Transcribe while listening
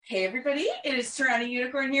Hey everybody, it is Tyranny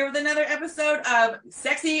Unicorn here with another episode of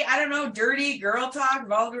sexy, dirty girl talk,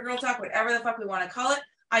 vulgar girl talk, whatever the fuck we want to call it.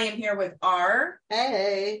 I am here with R.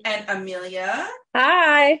 Hey. And Amelia.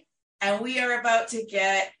 Hi. And we are about to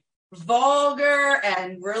get vulgar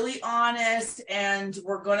and really honest, and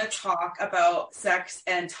we're going to talk about sex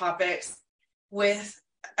and topics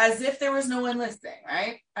as if there was no one listening,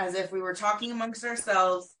 right? As if we were talking amongst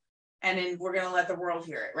ourselves, and then we're going to let the world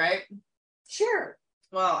hear it, right? Sure.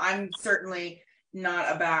 Well, I'm certainly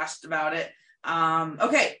not abashed about it.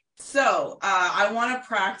 Okay, so I want to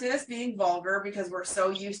practice being vulgar because we're so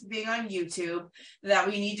used to being on YouTube that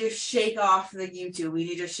we need to shake off the YouTube. We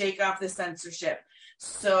need to shake off the censorship.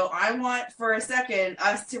 So I want, for a second,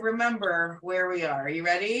 us to remember where we are. Are you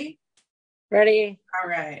ready? Ready. All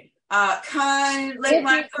right. Kind, like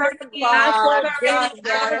my first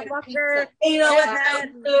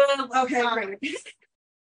Okay, great.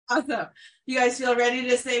 Awesome. You guys feel ready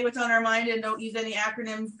to say what's on our mind and don't use any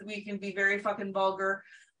acronyms? We can be very fucking vulgar.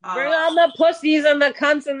 Bring on the pussies and the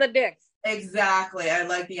cunts and the dicks. Exactly. I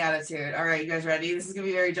like the attitude. All right, you guys ready? This is going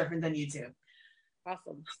to be very different than YouTube.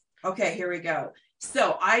 Awesome. Okay, here we go.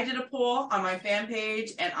 So I did a poll on my fan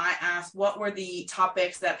page and I asked what were the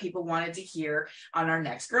topics that people wanted to hear on our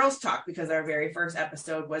next Girls Talk, because our very first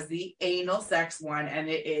episode was the anal sex one, and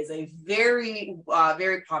it is a very,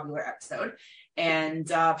 very popular episode. And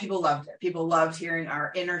people loved it. People loved hearing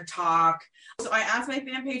our inner talk. So I asked my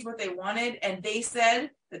fan page what they wanted, and they said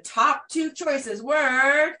the top two choices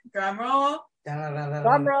were, drumroll,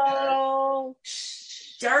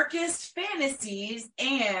 darkest fantasies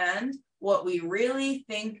and what we really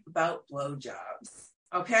think about blowjobs.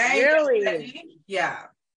 Okay? Really? Yeah.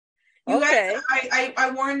 You guys,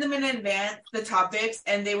 I warned them in advance the topics,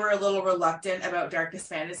 and they were a little reluctant about darkest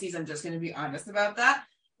fantasies. I'm just going to be honest about that.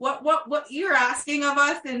 What you're asking of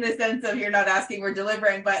us, in the sense of you're not asking, we're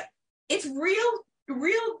delivering, but it's real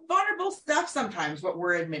vulnerable stuff sometimes, what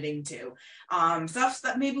we're admitting to. Stuff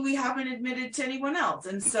that maybe we haven't admitted to anyone else.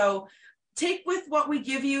 And so take with what we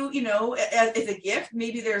give you, as a gift.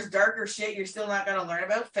 Maybe there's darker shit you're still not going to learn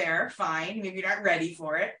about. Fair, fine. Maybe you're not ready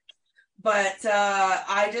for it. But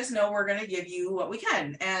I just know we're going to give you what we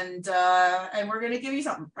can. And we're going to give you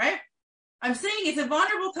something, right? I'm saying it's a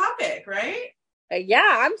vulnerable topic, right?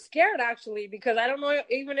 Yeah, I'm scared actually, because I don't know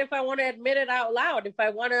even if I want to admit it out loud. If I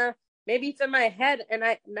want to, maybe it's in my head, and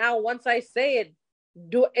once I say it,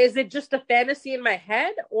 is it just a fantasy in my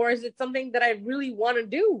head, or is it something that I really want to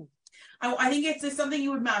do? I think it's just something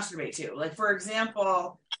you would masturbate to. Like, for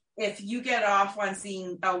example, if you get off on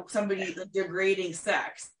seeing somebody degrading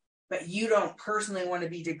sex, but you don't personally want to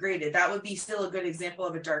be degraded, that would be still a good example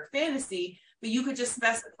of a dark fantasy. But you could just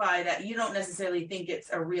specify that you don't necessarily think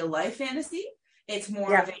it's a real life fantasy. It's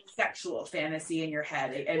more of a sexual fantasy in your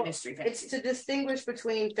head, a mystery fantasy. It's to distinguish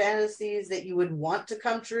between fantasies that you would want to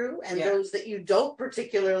come true and those that you don't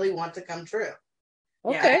particularly want to come true.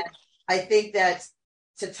 Okay. And I think that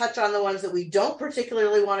to touch on the ones that we don't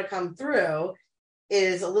particularly want to come through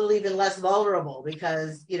is a little even less vulnerable,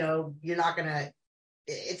 because, you're not going to,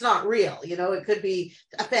 it's not real. It could be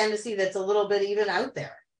a fantasy that's a little bit even out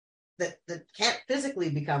there that can't physically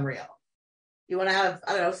become real. You want to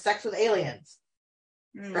have, sex with aliens.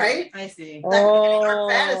 Right? I see. That could be our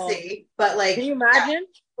fantasy, but can you imagine?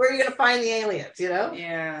 Where are you going to find the aliens,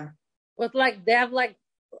 Yeah. With they have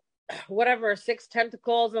 6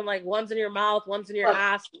 tentacles, and one's in your mouth, one's in your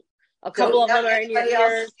ass, a couple of them are in your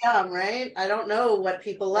ears. Right? I don't know what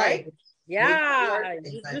people like. Yeah,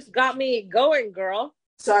 you just got me going, girl.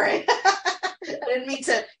 Sorry. I didn't mean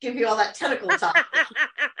to give you all that tentacle talk.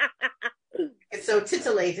 It's so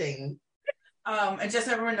titillating. And just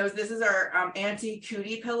so everyone knows, this is our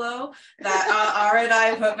anti-cootie pillow that R and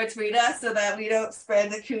I put between us so that we don't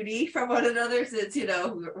spread the cootie from one another, since, we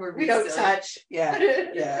don't touch.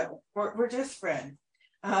 Yeah. We're just friends.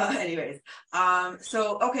 Anyways.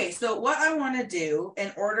 So what I want to do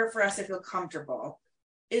in order for us to feel comfortable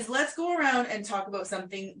is let's go around and talk about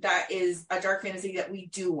something that is a dark fantasy that we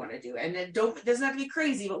do want to do. And it doesn't have to be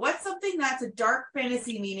crazy, but what's something that's a dark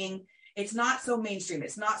fantasy, meaning it's not so mainstream,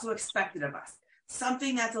 it's not so expected of us.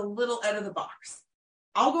 Something that's a little out of the box.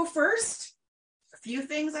 I'll go first. A few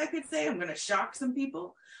things I could say. I'm going to shock some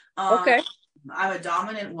people. Okay. I'm a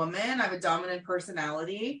dominant woman. I have a dominant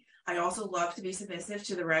personality. I also love to be submissive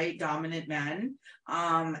to the right dominant men.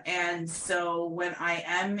 And so when I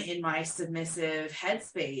am in my submissive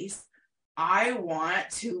headspace, I want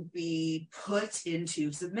to be put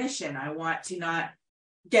into submission. I want to not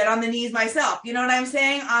get on the knees myself. You know what I'm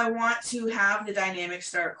saying? I want to have the dynamic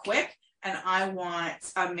start quick, and I want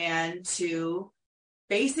a man to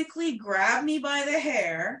basically grab me by the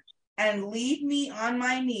hair and lead me on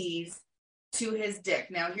my knees to his dick.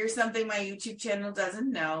 Now, here's something my YouTube channel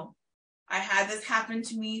doesn't know. I had this happen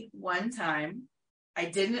to me one time. I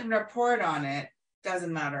didn't report on it.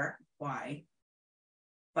 Doesn't matter why.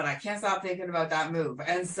 But I can't stop thinking about that move.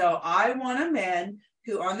 And so I want a man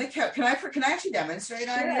who on the couch, can I actually demonstrate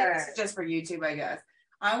on here? Just for YouTube, I guess.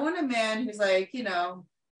 I want a man who's like, you know,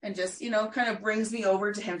 and just, you know, kind of brings me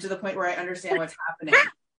over to him to the point where I understand what's happening.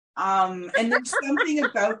 And there's something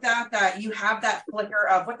about that you have that flicker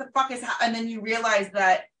of what the fuck is and then you realize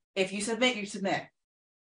that if you submit, you submit.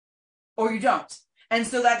 Or you don't. And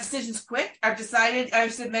so that decision's quick. I've decided I'm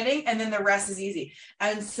submitting, and then the rest is easy.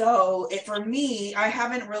 And so for me, I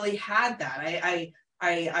haven't really had that. I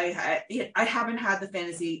haven't had the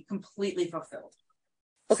fantasy completely fulfilled.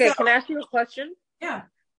 Okay, so, can I ask you a question? Yeah.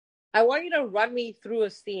 I want you to run me through a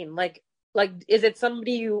scene. Like, is it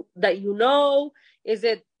somebody that you know? Is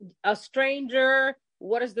it a stranger?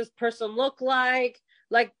 What does this person look like?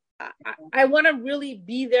 Like, I want to really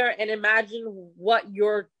be there and imagine what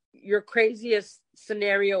your craziest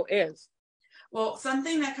scenario is. Well,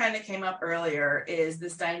 something that kind of came up earlier is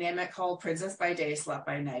this dynamic called princess by day, slut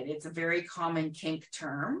by night. It's a very common kink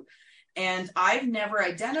term. And I've never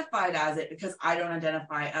identified as it because I don't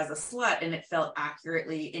identify as a slut, and it felt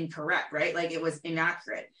accurately incorrect, right? Like it was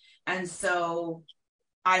inaccurate. And so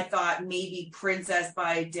I thought maybe princess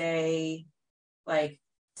by day, like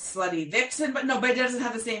slutty vixen, but it doesn't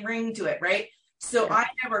have the same ring to it, right? So yeah. I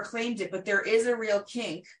never claimed it, but there is a real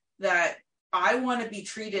kink that I want to be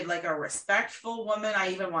treated like a respectful woman.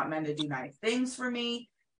 I even want men to do nice things for me.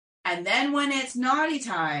 And then when it's naughty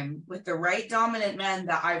time with the right dominant man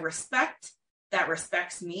that I respect, that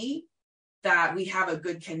respects me, that we have a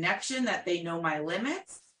good connection, that they know my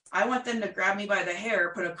limits, I want them to grab me by the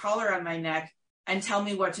hair, put a collar on my neck, and tell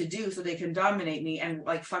me what to do so they can dominate me and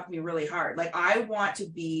like fuck me really hard. Like I want to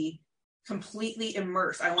be completely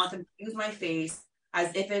immersed. I want them to use my face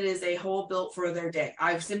as if it is a hole built for their dick.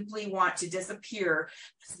 I simply want to disappear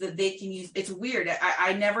so that they can use, it's weird.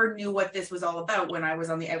 I never knew what this was all about when I was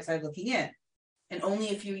on the outside looking in. And only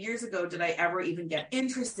a few years ago did I ever even get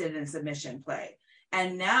interested in submission play.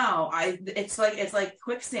 And now it's like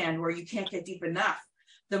quicksand where you can't get deep enough.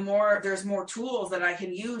 There's more tools that I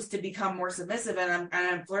can use to become more submissive, and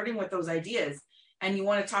I'm flirting with those ideas. And you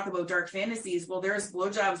want to talk about dark fantasies? Well, there's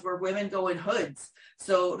blowjobs where women go in hoods.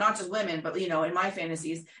 So not just women, but, you know, in my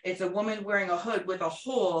fantasies, it's a woman wearing a hood with a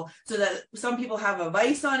hole so that some people have a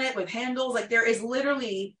vice on it with handles. Like there is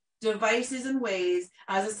literally devices and ways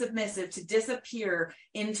as a submissive to disappear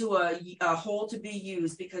into a hole to be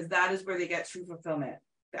used, because that is where they get true fulfillment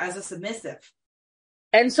as a submissive.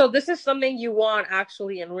 And so this is something you want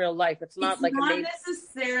actually in real life. It's not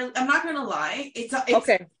necessarily. I'm not going to lie. It's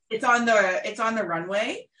okay. It's on the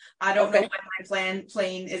runway. I don't know when my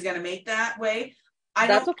plane is going to make that way.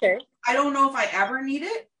 That's okay. I don't know if I ever need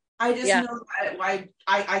it. I just know that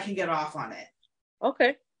I can get off on it.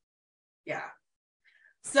 Okay. Yeah.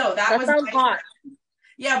 So that was sounds hot.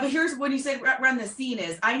 Yeah, but here's when you said run the scene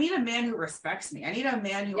is I need a man who respects me. I need a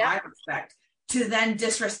man who I respect to then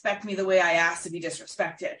disrespect me the way I asked to be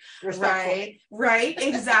disrespected. Respectful. Right?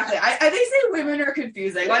 Exactly. I they say women are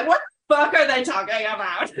confusing. Like, what the fuck are they talking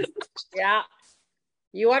about? Yeah.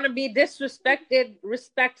 You want to be disrespected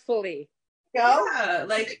respectfully. Yeah,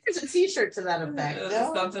 like there's a t-shirt to that effect.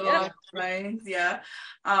 Something along those lines, yeah.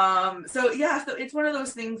 So it's one of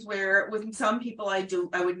those things where with some people I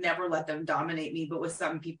would never let them dominate me, but with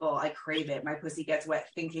some people I crave it. My pussy gets wet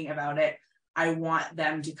thinking about it. I want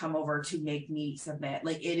them to come over to make me submit.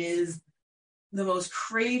 Like it is the most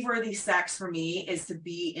crave-worthy sex for me is to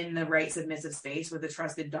be in the right submissive space with a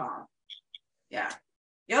trusted dom. Yeah.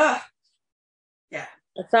 Yeah. Yeah.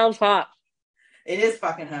 That sounds hot. It is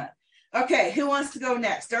fucking hot. Okay, who wants to go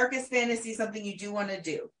next? Darkest fantasy, something you do want to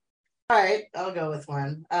do. All right, I'll go with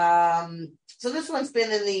one. So this one's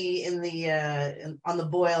been on the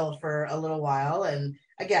boil for a little while, and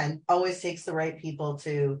again, always takes the right people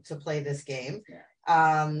to play this game.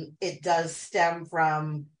 Yeah. It does stem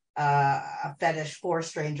from a fetish for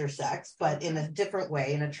stranger sex, but in a different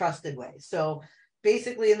way, in a trusted way. So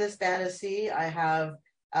basically, in this fantasy, I have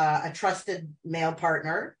a trusted male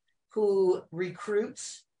partner who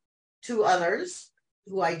recruits two others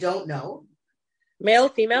who I don't know. Male,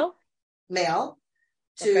 female? Male.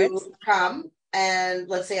 To come and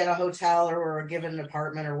let's say at a hotel or a given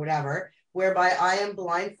apartment or whatever, whereby I am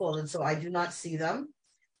blindfolded so I do not see them.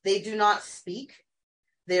 They do not speak.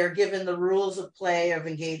 They're given the rules of play, of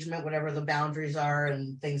engagement, whatever the boundaries are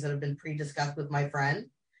and things that have been pre-discussed with my friend.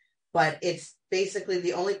 But it's basically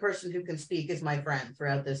the only person who can speak is my friend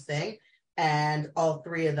throughout this thing. And all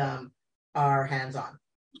three of them are hands-on.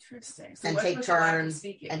 Interesting. So and take turns.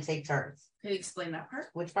 Can you explain that part?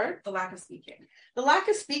 Which part? The lack of speaking. The lack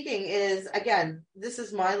of speaking is, again, this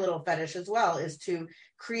is my little fetish as well, is to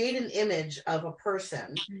create an image of a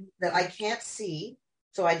person that I can't see.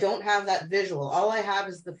 So I don't have that visual. All I have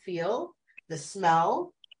is the feel, the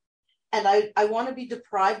smell, and I want to be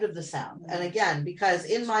deprived of the sound. And again, because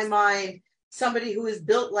in my mind, somebody who is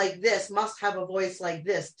built like this must have a voice like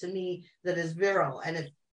this, to me, that is virile. And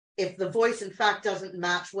if the voice, in fact, doesn't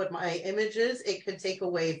match what my image is, it could take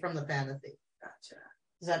away from the fantasy. Gotcha.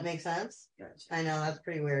 Does that make sense? Gotcha. I know, that's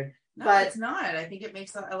pretty weird. No, but it's not. I think it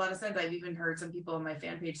makes a lot of sense. I've even heard some people on my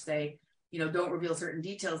fan page say, don't reveal certain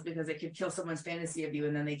details because it could kill someone's fantasy of you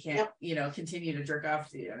and then they can't, continue to jerk off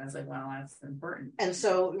to you. And I was like, well, that's important. And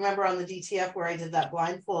so remember on the DTF where I did that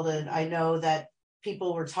blindfolded, I know that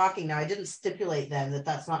people were talking. Now, I didn't stipulate then that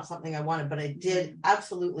that's not something I wanted, but it did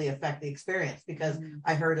absolutely affect the experience because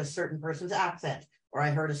I heard a certain person's accent, or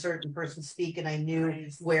I heard a certain person speak and I knew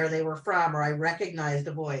where they were from, or I recognized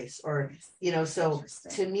a voice, or, so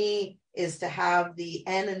to me is to have the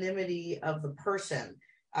anonymity of the person.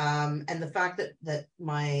 And the fact that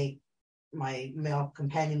my male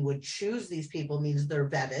companion would choose these people means they're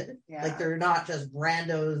vetted. Yeah. Like they're not just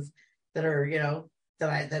randos that are,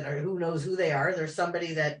 that are who knows who they are. There's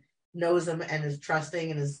somebody that knows them and is trusting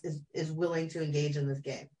and is willing to engage in this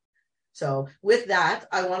game. So with that,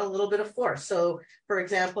 I want a little bit of force. So for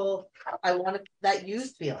example, I want that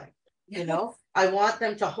used feeling, I want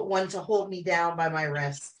them to hold me down by my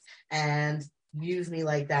wrists and use me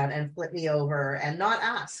like that and flip me over and not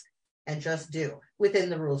ask and just do within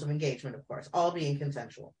the rules of engagement, of course, all being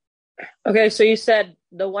consensual. Okay, so you said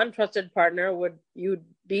the one trusted partner you'd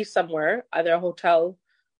be somewhere, either a hotel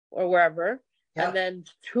or wherever, and then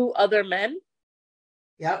two other men.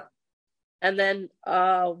 Yep. And then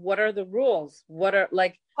what are the rules? What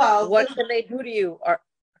can they do to you?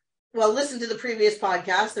 Well, listen to the previous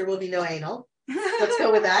podcast. There will be no anal. Let's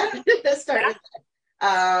go with that. Let's start with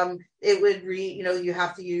that. It would you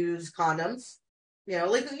have to use condoms,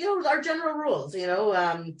 our general rules,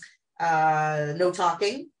 no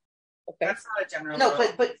talking. Okay. That's not a general rule.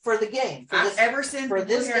 But for the game, ever since for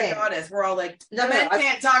this game, we're all like, men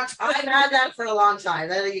can't talk to I've had that for a long time.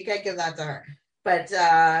 You can't give that to her. But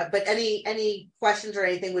any questions or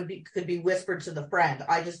anything could be whispered to the friend.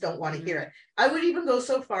 I just don't want to hear it. I would even go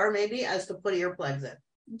so far maybe as to put earplugs in.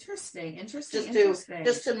 Interesting.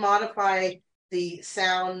 Just to modify the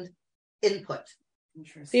sound input.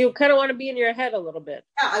 So you kind of want to be in your head a little bit.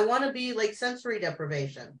 Yeah, I want to be like sensory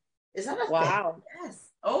deprivation. Is that a thing? Wow. Yes.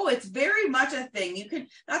 Oh, it's very much a thing.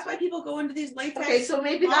 That's why people go into these latex Okay, so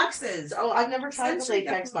maybe boxes. I've never tried the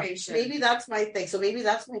latex box. Maybe that's my thing. So maybe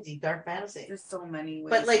that's my deep dark fantasy. There's so many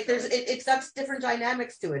ways. But like that's different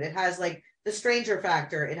dynamics to it. It has like the stranger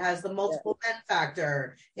factor. It has the multiple men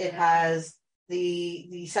factor. It has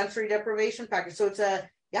the sensory deprivation factor. So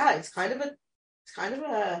it's kind of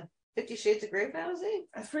a 50 Shades of Grey fantasy.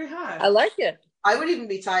 That's pretty hot. I like it. I would even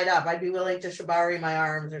be tied up. I'd be willing to shibari my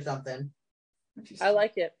arms or something. I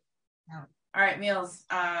like it. Yeah. All right, Meals.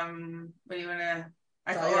 What do you want to?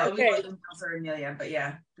 I thought we were Meals or Amelia, but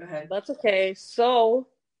yeah, go ahead. That's okay. So,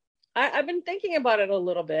 I've been thinking about it a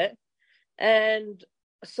little bit, and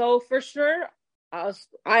so for sure,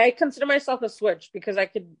 I consider myself a switch because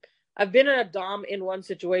I've been a dom in one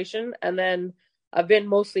situation, and then I've been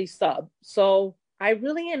mostly sub. So I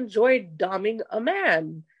really enjoyed doming a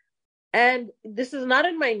man, and this is not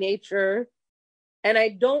in my nature, and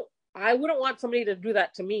I wouldn't want somebody to do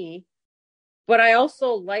that to me, but I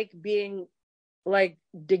also like being like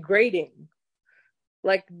degrading,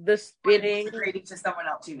 like the spitting. Degrading to someone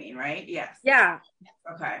else, you mean, right? Yes. Yeah.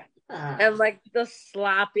 Okay. And like the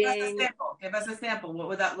slapping. Give us a sample. What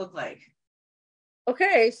would that look like?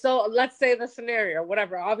 Okay, so let's say the scenario,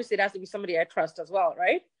 whatever. Obviously, it has to be somebody I trust as well,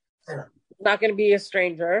 right? Sure. Not going to be a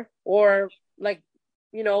stranger, or like,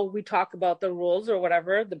 we talk about the rules or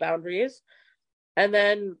whatever, the boundaries, and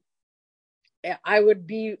then I would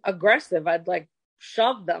be aggressive. I'd like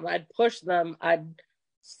shove them. I'd push them. I'd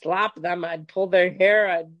slap them. I'd pull their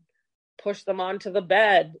hair. I'd push them onto the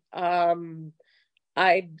bed.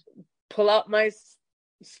 I'd pull out my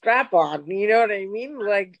strap on. You know what I mean?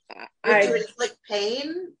 Like I like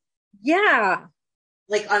pain. Yeah.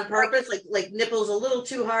 Like on purpose, like nipples a little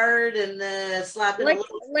too hard and slapping like, a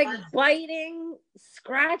little too like hard. Biting,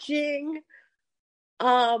 scratching,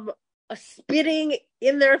 spitting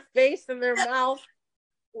in their face and their mouth.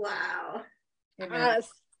 Wow.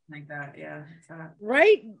 Like that, yeah.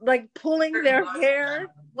 Right? Like pulling their hair.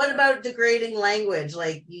 What about degrading language?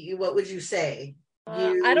 Like, what would you say?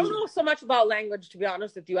 I don't know so much about language, to be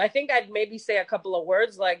honest with you. I think I'd maybe say a couple of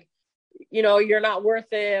words like, you're not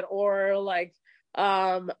worth it, or like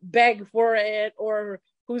beg for it, or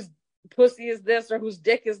whose pussy is this, or whose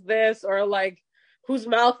dick is this, or like whose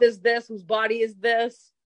mouth is this, whose body is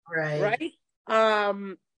this, right?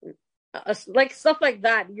 Like stuff like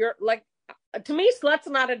that. You're like, to me, slut's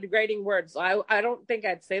not a degrading word, so I don't think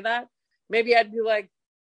I'd say that. Maybe I'd be like,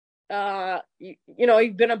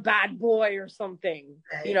 you've been a bad boy or something,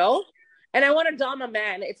 and I want to dom a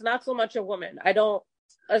man. It's not so much a woman. I don't,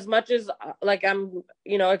 as much as like I'm,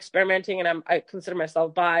 experimenting and I consider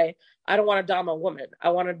myself bi, I don't want to dom a woman. I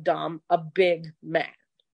want to dom a big man,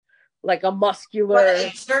 like a muscular. But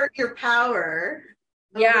exert your power.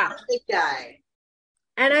 Yeah. Big guy.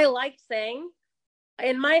 And I like saying,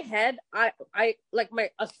 in my head, I like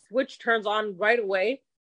a switch turns on right away,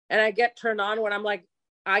 and I get turned on when I'm like,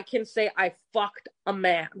 I can say I fucked a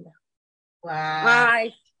man. Wow.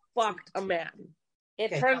 I fucked a man.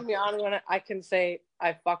 It turns me on when I can say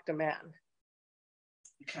I fucked a man.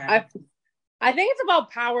 Okay. I think it's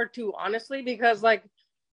about power too, honestly, because like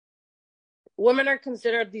women are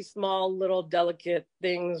considered these small, little, delicate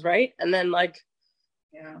things, right? And then like,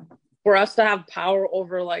 for us to have power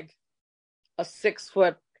over like a 6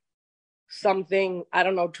 foot something, I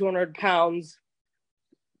don't know, 200 pounds,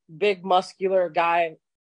 big muscular guy.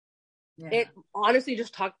 It honestly,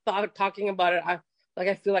 just talking about it, I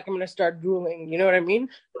feel like I'm gonna start drooling. You know what I mean?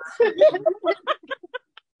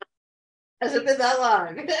 Has it been that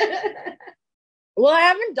long? Well, I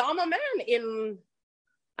haven't dom a man in,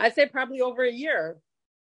 I'd say, probably over a year,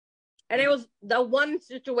 and it was the one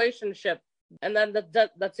situationship, and then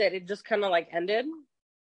that's it. It just kind of like ended,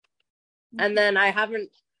 and then I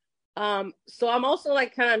haven't. So I'm also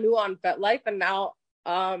like kind of new on FetLife, and now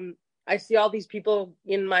I see all these people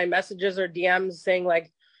in my messages or DMs saying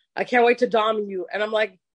like, I can't wait to dom you. And I'm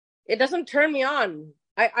like, it doesn't turn me on.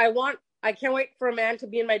 I can't wait for a man to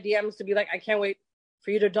be in my DMs to be like, I can't wait for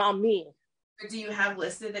you to dom me. Do you have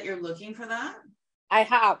listed that you're looking for that? I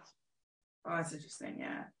have. Oh, that's interesting.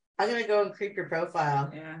 Yeah. I'm going to go and creep your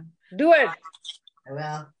profile. Yeah. Do it. I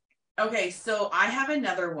will. Okay, so I have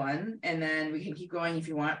another one, and then we can keep going if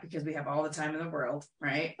you want, because we have all the time in the world,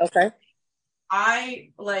 right? Okay. I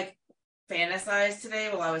like fantasized today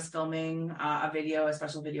while I was filming a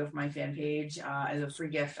special video for my fan page as a free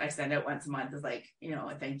gift I send out once a month as like,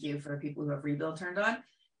 a thank you for people who have rebuild turned on.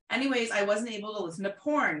 Anyways, I wasn't able to listen to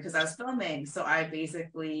porn because I was filming, so I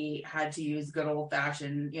basically had to use good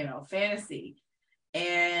old-fashioned, fantasy.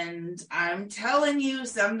 And I'm telling you,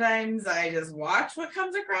 sometimes I just watch what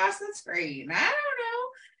comes across the screen. I don't know.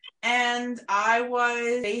 And I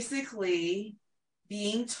was basically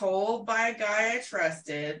being told by a guy I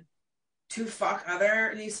trusted to fuck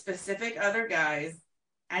these specific other guys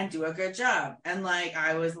and do a good job. And like,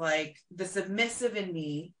 I was like, the submissive in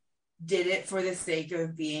me did it for the sake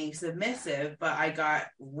of being submissive, but I got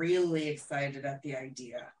really excited at the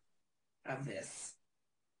idea of this.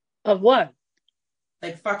 Of what?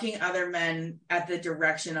 Like fucking other men at the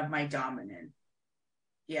direction of my dominant.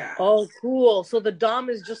 Yeah. Oh, cool. So the dom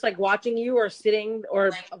is just like watching you or sitting or...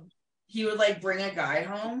 Like, he would like bring a guy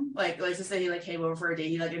home. Like, let's just say he like came over for a date.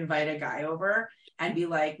 He like invite a guy over and be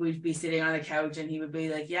like, we'd be sitting on the couch and he would be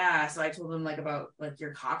like, yeah. So I told him like about like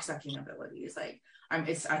your cocksucking abilities. Like, I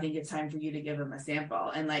think it's time for you to give him a sample.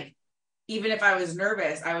 And like, even if I was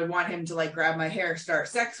nervous, I would want him to like grab my hair, start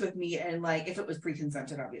sex with me. And like, if it was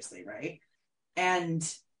pre-consented, obviously, right?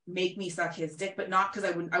 And make me suck his dick, but not because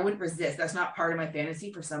I wouldn't resist. That's not part of my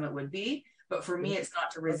fantasy. For some it would be, but for me, it's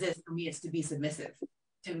not to resist. For me, it's to be submissive.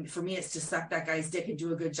 For me, it's to suck that guy's dick and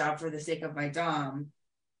do a good job for the sake of my dom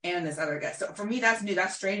and this other guy. So for me, that's new.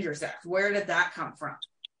 That's stranger sex. Where did that come from?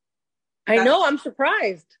 I know. I'm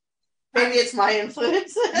surprised. Maybe it's my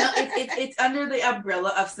influence. No, it's under the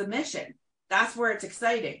umbrella of submission. That's where it's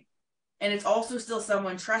exciting. And it's also still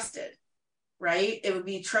someone trusted, right? It would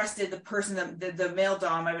be trusted. The person, the male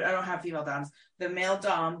dom, I don't have female doms. The male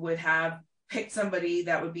dom would have picked somebody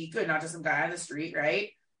that would be good, not just some guy on the street, right?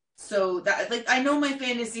 So that, like, I know my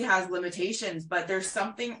fantasy has limitations, but there's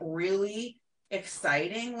something really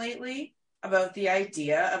exciting lately about the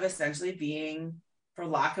idea of essentially being, for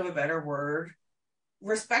lack of a better word,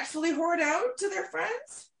 respectfully whored out to their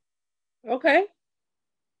friends. Okay.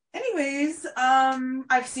 Anyways,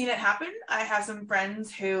 I've seen it happen. I have some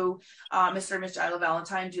friends who, Mr. and Miss Gila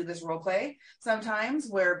Valentine, do this role play sometimes,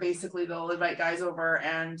 where basically they'll invite guys over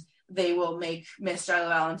and they will make Miss Gila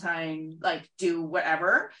Valentine like do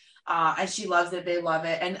whatever, and she loves it. They love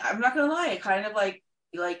it, and I'm not gonna lie, it kind of like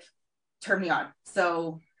turned me on.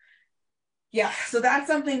 So yeah, so that's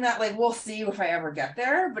something that like we'll see if I ever get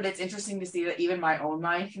there. But it's interesting to see that even my own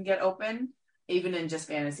mind can get open, even in just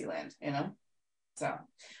fantasy land, So,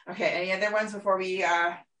 okay. Any other ones before we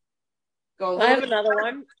go? I have another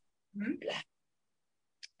one. Mm-hmm.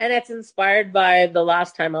 And it's inspired by the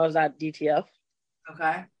last time I was at DTF.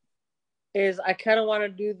 Okay. Is I kind of want to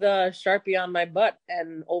do the Sharpie on my butt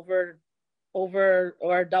and over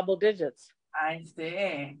or double digits. I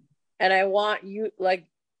see. And I want you, like,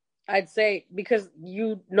 I'd say, because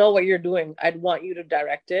you know what you're doing, I'd want you to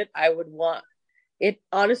direct it. I would want it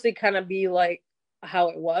honestly kind of be like how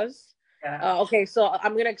it was. Yeah. Okay, so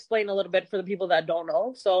I'm going to explain a little bit for the people that don't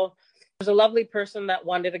know. So there's a lovely person that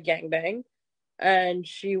wanted a gangbang, and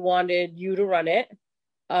she wanted you to run it.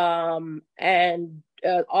 And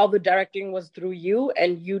all the directing was through you,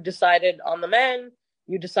 and you decided on the men,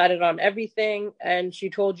 you decided on everything, and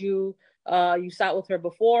she told you, you sat with her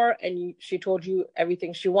before, and she told you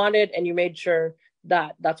everything she wanted, and you made sure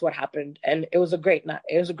that that's what happened. And it was a great night.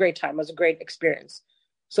 It was a great time. It was a great experience.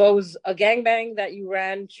 So it was a gangbang that you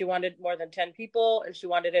ran. She wanted more than 10 people, and she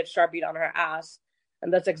wanted it Sharpied on her ass.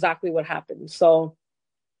 And that's exactly what happened. So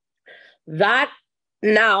that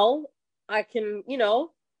now I can,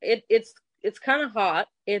 it's kind of hot.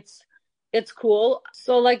 It's cool.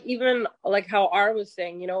 So like, even like how R was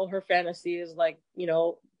saying, her fantasy is like,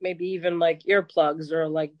 maybe even like earplugs or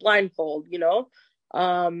like blindfold,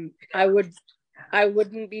 I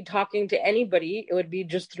wouldn't be talking to anybody. It would be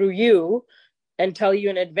just through you, and tell you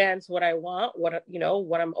in advance what I want, what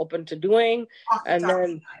I'm open to doing. And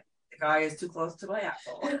then the guy is too close to my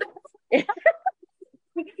apple.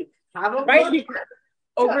 Right?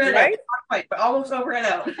 Over and out. Not quite, but almost over and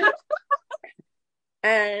out.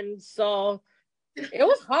 And so it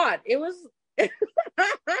was hot. It was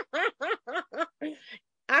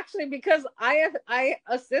actually, because I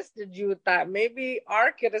assisted you with that. Maybe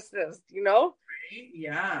R could assist,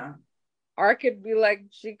 Yeah. R could be like,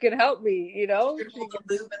 she could help me, She could hold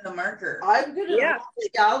the lube and the marker. I'm good at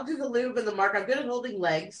I'll do the lube and the marker. I'm good at holding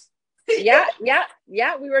legs. Yeah.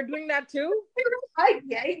 We were doing that too. My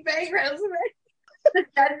gangbang resume.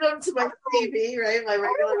 Send them to my CV, right? My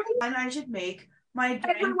regular. And I should make my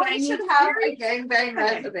Everyone should have a gangbang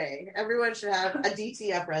resume. Everyone should have a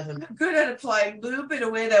DTF resume. I'm good at applying lube in a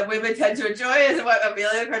way that women tend to enjoy, is what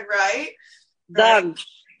Amelia could write. Done.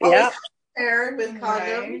 Yeah. Paired with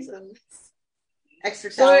condoms and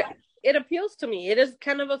extra so talent. it appeals to me. It is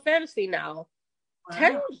kind of a fantasy now.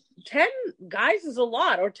 Wow. 10 guys is a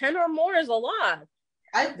lot, or 10 or more is a lot.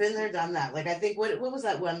 I've been there, done that. Like, I think, what was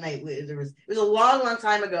that one night? It was a long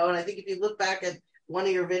time ago, and I think if you look back at one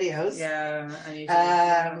of your videos,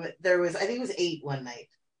 there was, I think it was 8 one night,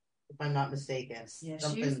 if I'm not mistaken. Yeah,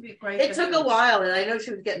 she used to be quite. It took a while, and I know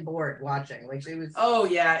she was getting bored watching. Like, she was. Oh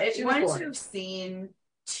yeah, once you've seen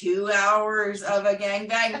 2 hours of a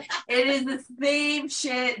gangbang, it is the same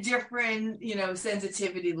shit, different,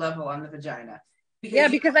 sensitivity level on the vagina.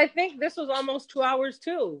 Because I think this was almost 2 hours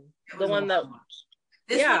too. The one that.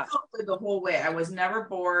 This was the whole way. I was never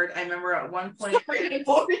bored. I remember at one point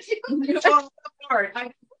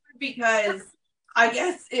because I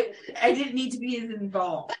guess I didn't need to be as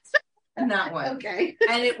involved in that one. Okay.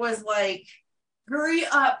 And it was like, hurry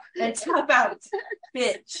up and tap out,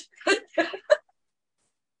 bitch.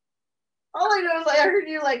 All I know is I heard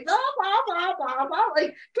you like, blah, blah, blah, blah,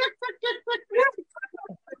 like,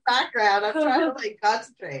 background. I'm trying to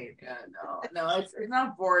concentrate. Yeah, no, it's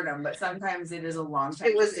not boredom, but sometimes it is a long time.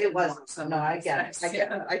 It was. No, I get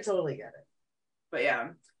it. I totally get it. But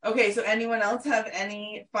yeah. Okay, so anyone else have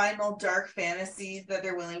any final dark fantasies that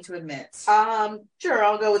they're willing to admit? Sure,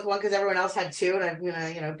 I'll go with one because everyone else had 2, and I'm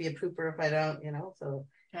gonna, be a pooper if I don't, so.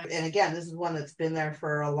 Okay. And again, this is one that's been there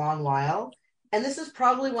for a long while. And this is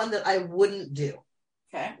probably one that I wouldn't do.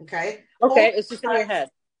 Okay. It's just in your head.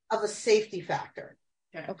 Of a safety factor.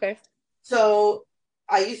 Okay. So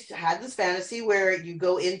I used to have this fantasy where you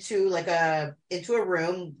go into into a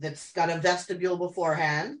room that's got a vestibule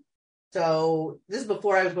beforehand. So this is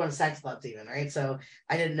before I was going to sex clubs even, right? So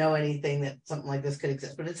I didn't know anything that something like this could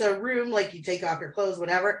exist. But it's a room, like you take off your clothes,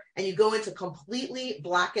 whatever, and you go into completely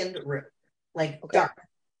blackened room, dark.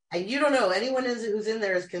 And you don't know anyone who's in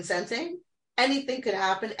there is consenting. Anything could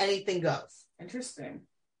happen. Anything goes. Interesting.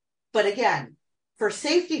 But again, for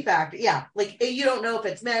safety factor, you don't know if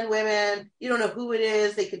it's men, women. You don't know who it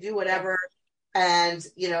is. They could do whatever, and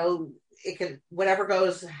it can whatever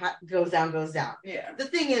goes down. Yeah. The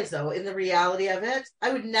thing is, though, in the reality of it,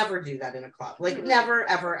 I would never do that in a club. Never,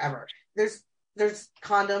 ever, ever. There's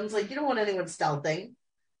condoms. You don't want anyone stealthing.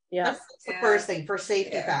 Yeah. That's the first thing for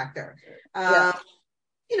safety factor. And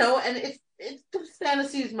the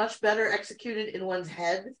fantasy is much better executed in one's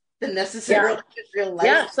head than necessarily in real life.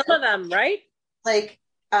 Yeah, some of them, right?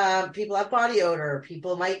 People have body odor.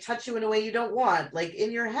 People might touch you in a way you don't want. Like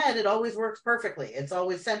in your head, it always works perfectly. It's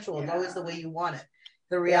always sensual. It's always the way you want it.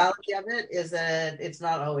 The reality of it is that it's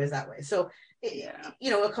not always that way. So,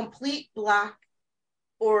 a complete black,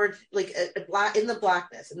 or like a black in the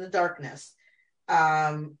blackness, in the darkness,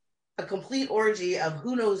 a complete orgy of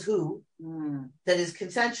who knows who that is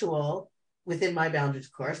consensual within my boundaries,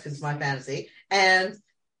 of course, because it's my fantasy. And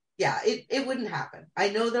it wouldn't happen. I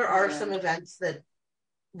know there are some events that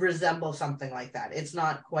resemble something like that. It's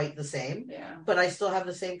not quite the same, but I still have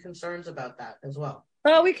the same concerns about that as well.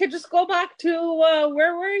 We could just go back to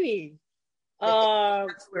where were we? That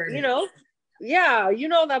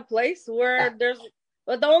place where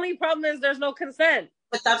but the only problem is there's no consent.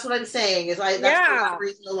 But that's what I'm saying is that's for that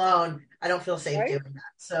reason alone. I don't feel safe doing that.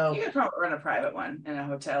 So you could probably run a private one in a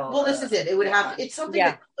hotel. Well, this is it. It would have. It's something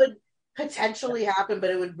that could potentially happen, but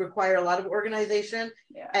it would require a lot of organization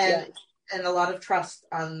and a lot of trust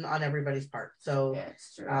on everybody's part. So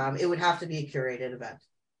it would have to be a curated event.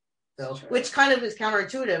 So, which kind of is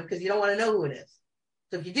counterintuitive because you don't want to know who it is.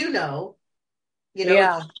 So if you do know,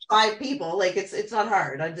 it's 5 people, like it's not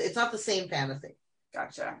hard. It's not the same fantasy.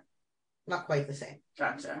 Gotcha. Not quite the same.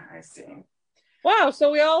 Gotcha. I see. Wow.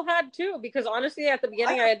 So we all had 2 because honestly, at the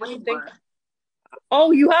beginning, I didn't think.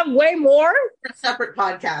 Oh, you have way more? A separate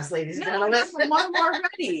podcast, ladies and gentlemen. One more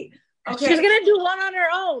already. Okay. She's gonna do one on her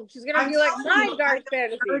own. She's gonna be like my dark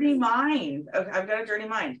fantasy. Dirty mind. Okay, I've got a dirty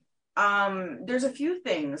mind. There's a few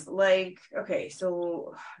things like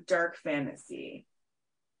so dark fantasy.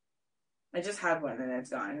 I just had one and it's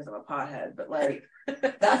gone because I'm a pothead, but like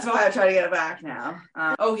that's why I try to get it back now.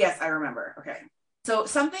 Oh yes, I remember. Okay, so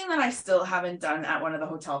something that I still haven't done at one of the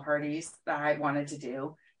hotel parties that I wanted to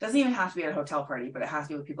do, doesn't even have to be at a hotel party, but it has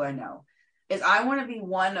to be with people I know, is I want to be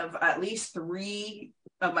one of at least 3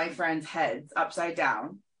 of my friends' heads upside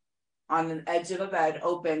down on the edge of a bed,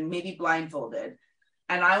 open, maybe blindfolded.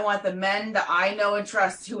 And I want the men that I know and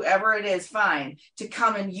trust, whoever it is, fine, to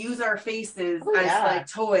come and use our faces as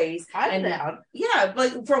like toys. I'm down. Yeah,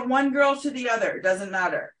 like from one girl to the other, doesn't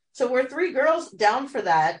matter. So we're 3 girls down for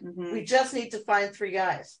that. Mm-hmm. We just need to find 3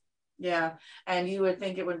 guys. Yeah, and you would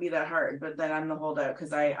think it wouldn't be that hard, but then I'm the holdout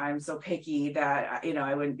because I'm so picky that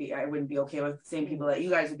I wouldn't be okay with the same people that you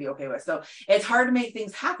guys would be okay with. So it's hard to make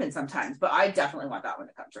things happen sometimes, but I definitely want that one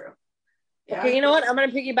to come true. Yeah? Okay, you know what? I'm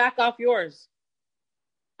gonna piggyback off yours.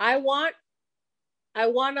 I want a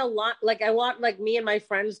lot. Like I want like me and my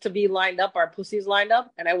friends to be lined up, our pussies lined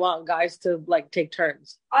up, and I want guys to like take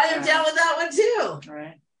turns. I am down with that one too. All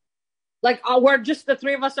right. Like where just the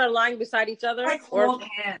 3 of us are lying beside each other, like or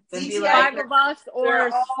hands, and be like 5 of us,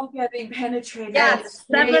 or all getting penetrated. Yeah,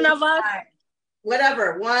 7 of us.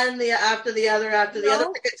 Whatever, one after the other, like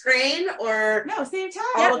a train, or same time.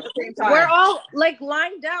 All at the same time. We're all like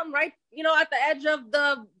lying down, right? At the edge of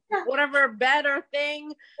the whatever bed or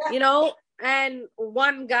thing, and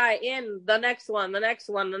one guy in, the next one,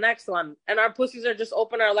 and our pussies are just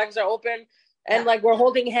open, our legs are open, and like we're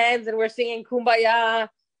holding hands and we're singing Kumbaya.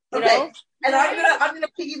 You know? And I'm gonna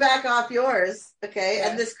piggyback off yours, okay?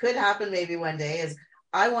 And this could happen maybe one day. Is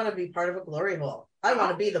I want to be part of a glory hole. I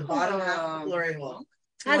want to be the bottom half of the glory hole.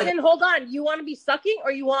 As in, hold on, you want to be sucking,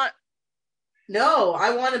 or you want? No,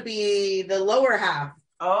 I want to be the lower half.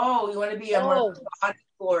 Oh, you want to be a more body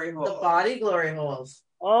glory hole. The body glory holes.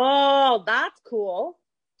 Oh, that's cool.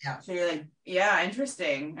 Yeah. So you're like,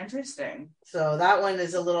 interesting. So that one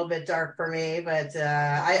is a little bit dark for me, but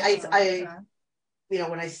I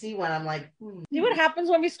when I see one, I'm like, See what happens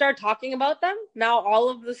when we start talking about them? Now all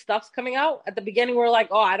of the stuff's coming out. At the beginning, we're like,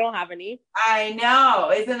 oh, I don't have any. I know.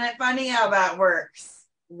 Isn't it funny how that works?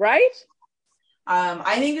 Right?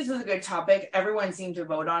 I think this is a good topic. Everyone seemed to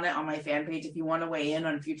vote on it on my fan page. If you want to weigh in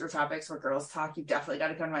on future topics where girls talk, you've definitely got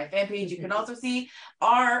to come to my fan page. You can also see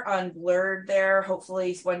R Unblurred there.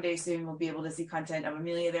 Hopefully one day soon we'll be able to see content of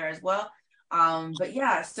Amelia there as well. But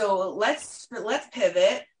yeah, so let's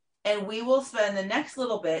pivot. And we will spend the next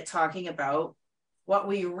little bit talking about what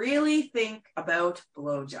we really think about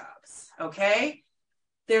blowjobs. Okay?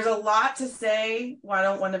 There's a lot to say. Why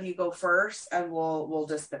don't one of you go first, and we'll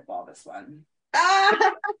just spitball this one.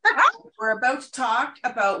 We're about to talk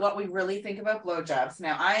about what we really think about blowjobs.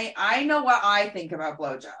 Now, I know what I think about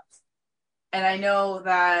blowjobs, and I know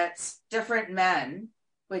that different men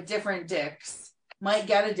with different dicks might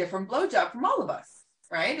get a different blowjob from all of us.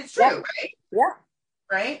 Right? It's true, right? Yeah.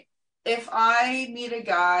 Right? If I meet a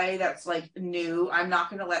guy that's like new, I'm not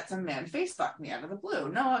going to let some man face fuck me out of the blue.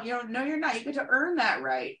 No, you're not. You get to earn that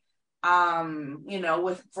right.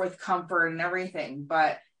 With comfort and everything.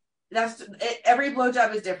 But that's it. Every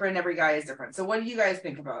blowjob is different. Every guy is different. So what do you guys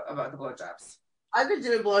think about the blowjobs? I've been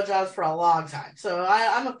doing blowjobs for a long time, so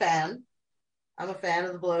I'm a fan. I'm a fan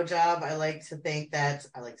of the blowjob. I like to think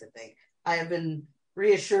I have been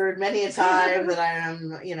reassured many a time that I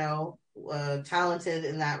am, talented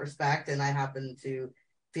in that respect, and I happen to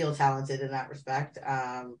feel talented in that respect.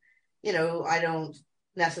 I don't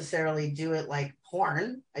necessarily do it like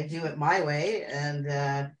porn. I do it my way,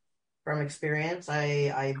 and from experience,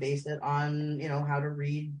 I base it on, how to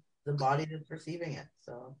read the body that's receiving it.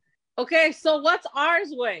 So. Okay, so what's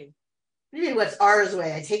R's way? What do you mean, what's R's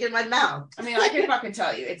way? I take it in my mouth. I mean, I can fucking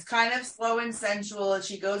tell you. It's kind of slow and sensual.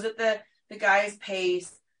 She goes at the guy's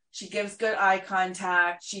pace. She gives good eye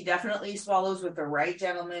contact. She definitely swallows with the right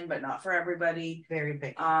gentleman, but not for everybody. Very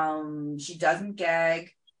big. She doesn't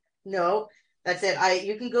gag. No, that's it.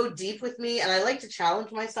 You can go deep with me, and I like to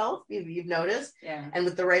challenge myself. You've noticed. Yeah. And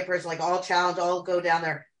with the right person, like I'll go down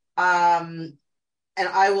there. And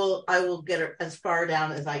I will get it as far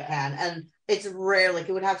down as I can. And it's rare, like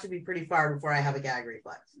it would have to be pretty far before I have a gag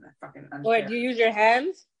reflex. Or do you use your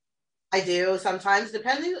hands? I do sometimes,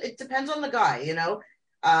 it depends on the guy,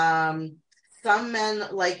 Some men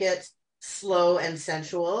like it slow and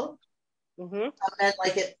sensual. Mm-hmm. Some men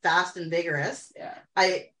like it fast and vigorous. Yeah.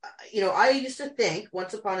 I used to think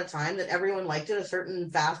once upon a time that everyone liked it a certain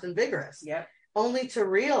fast and vigorous. Yeah. Only to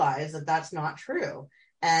realize that that's not true.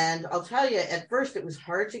 And I'll tell you, at first it was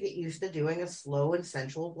hard to get used to doing a slow and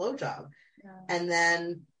sensual blowjob. Yeah. And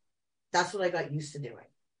then that's what I got used to doing.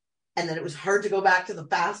 And then it was hard to go back to the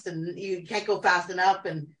fast, and you can't go fast enough.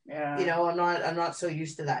 And, I'm not so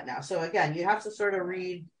used to that now. So again, you have to sort of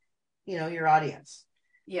read, your audience.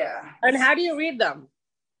 Yeah. And how do you read them?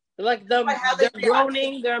 Like they're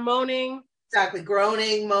groaning, they're moaning. Exactly.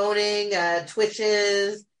 Groaning, moaning,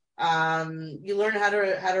 twitches. You learn how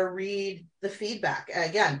to read the feedback.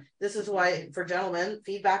 Again, this is why for gentlemen,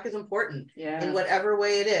 feedback is important in whatever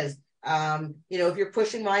way it is. If you're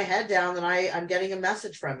pushing my head down, then I'm getting a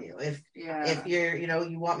message from you. If you're,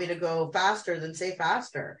 you want me to go faster, then say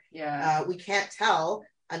faster. Yeah. We can't tell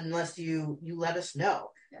unless you let us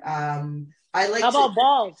know. Yeah. How about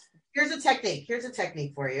balls? Here's a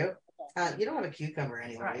technique for you. You don't have a cucumber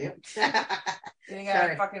anywhere, do you? You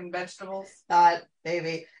got fucking vegetables?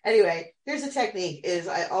 Maybe. Anyway, here's a technique is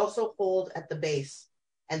I also hold at the base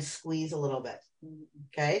and squeeze a little bit.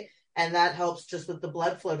 Okay? And that helps just with the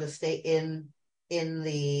blood flow to stay in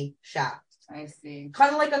the shaft. I see.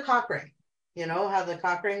 Kind of like a cock ring. You know how the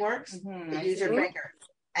cock ring works? Mm-hmm. You use your finger.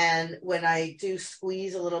 And when I do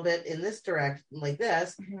squeeze a little bit in this direction, like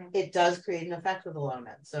this, it does create an effect with a lot of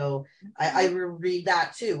men. So I read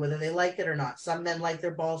that too, whether they like it or not. Some men like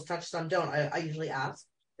their balls touched, some don't. I usually ask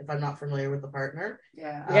if I'm not familiar with the partner.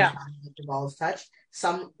 Yeah. The balls touched.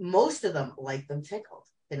 Most of them like them tickled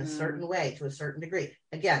in a certain way to a certain degree.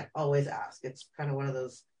 Again, always ask. It's kind of one of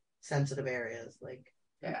those sensitive areas.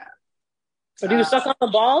 So do you suck on the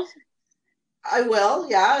balls? I will,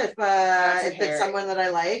 yeah, if it's someone that I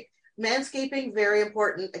like. Manscaping, very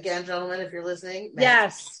important. Again, gentlemen, if you're listening,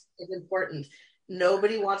 yes, it's important.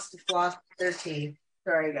 Nobody wants to floss their teeth.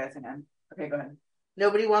 Sorry, guys, again. Okay, go ahead.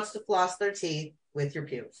 Nobody wants to floss their teeth with your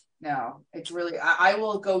pubes. No, it's really. I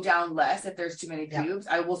will go down less if there's too many pubes.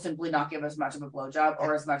 I will simply not give as much of a blowjob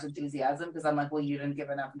or as much enthusiasm because I'm like, well, you didn't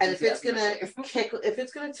give enough. And if it's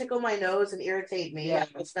gonna tickle my nose and irritate me,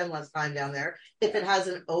 I'll spend less time down there. If it has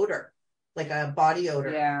an odor, like a body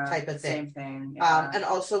odor type of thing. Same thing. And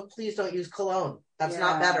also, please don't use cologne. That's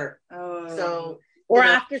not better. Oh. So. Or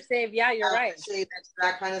aftershave, you're right. Shave,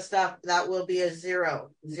 that kind of stuff, that will be a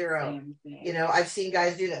zero. I've seen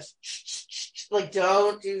guys do this. Like,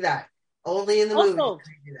 don't do that. Only in the movie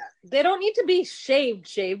do that. They don't need to be shaved,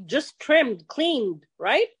 just trimmed, cleaned,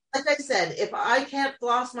 right? Like I said, if I can't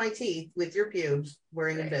floss my teeth with your pubes, we're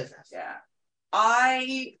in business. Yeah.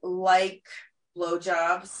 I like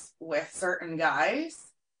blowjobs with certain guys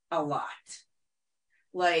a lot.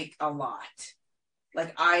 Like,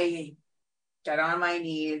 I get on my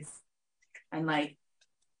knees and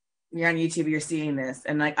you're on YouTube, you're seeing this,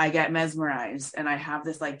 and I get mesmerized, and I have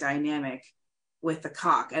this dynamic with the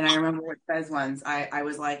cock. And I remember with Fez once, I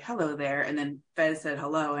was like, hello there, and then Fez said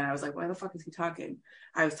hello, and I was like, why the fuck is he talking?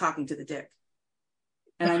 I was talking to the dick.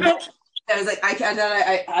 And I was like,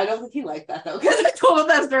 I don't think he liked that though, because I told him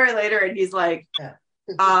that story later, and he's like,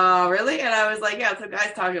 really? And I was like, yeah, it's a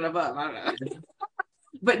guy's talking above. I don't know.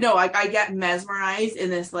 But no, I get mesmerized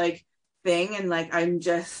in this thing, and I'm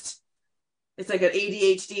just, it's like an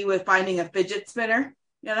ADHD with finding a fidget spinner,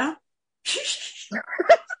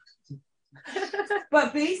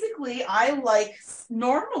 But basically, I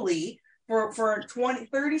normally for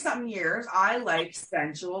 30 something years, I liked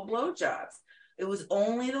sensual blowjobs. It was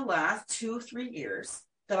only the last 2-3 years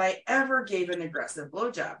that I ever gave an aggressive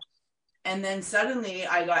blowjob. And then suddenly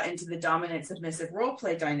I got into the dominant submissive role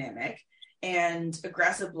play dynamic, and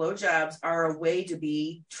aggressive blowjobs are a way to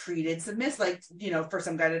be treated submissive, like, you know, for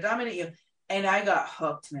some guy to dominate you. And I got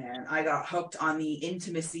hooked, man. I got hooked on the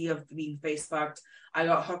intimacy of being face fucked. I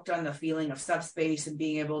got hooked on the feeling of subspace and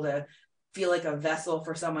being able to feel like a vessel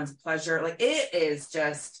for someone's pleasure. Like, it is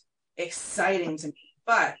just exciting to me.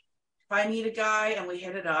 But if I meet a guy and we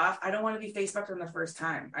hit it off, I don't want to be face fucked on the first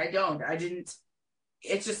time. I didn't.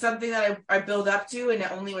 It's just something that I build up to, and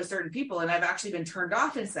only with certain people. And I've actually been turned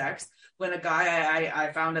off in sex when a guy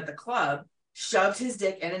I found at the club shoved his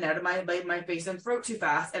dick in and out of my face and throat too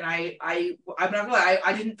fast, and I'm not gonna lie,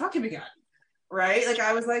 I didn't fuck him again, right? Like,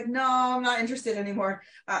 I was like, no, I'm not interested anymore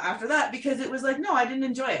after that, because it was like, no, I didn't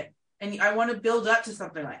enjoy it, and I want to build up to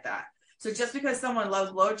something like that. So just because someone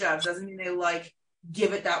loves blowjobs doesn't mean they like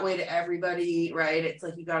give it that way to everybody, right? It's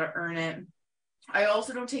like you got to earn it. I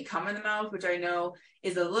also don't take cum in the mouth, which I know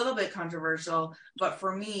is a little bit controversial, but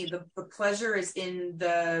for me, the pleasure is in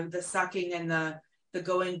the sucking and the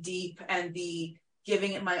going deep and the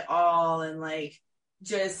giving it my all, and like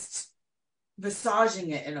just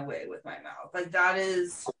massaging it in a way with my mouth. Like, that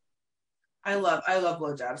is, I love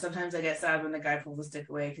blowjobs. Sometimes I get sad when the guy pulls the stick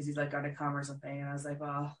away because he's like got to cum or something, and I was like,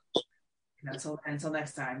 well, you know, until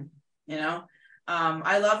next time, you know.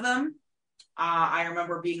 I love them. I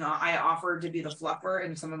remember I offered to be the fluffer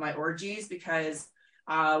in some of my orgies, because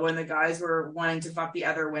when the guys were wanting to fuck the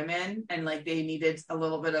other women and like they needed a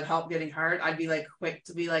little bit of help getting hard, I'd be like quick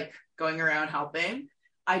to be like going around helping.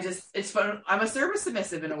 It's fun. I'm a service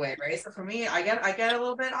submissive in a way, right? So for me, I get a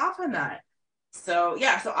little bit off on that. So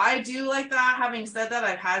yeah, so I do like that. Having said that,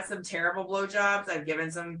 I've had some terrible blowjobs. I've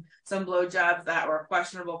given some blowjobs that were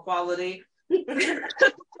questionable quality.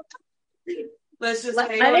 Let's just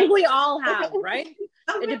say, I think we all have, right?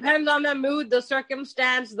 It depends on the mood, the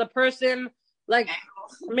circumstance, the person. Like,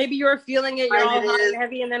 maybe you're feeling it, you're all hot and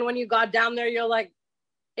heavy, and then when you got down there, you're like,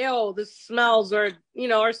 ew, this smells, or, you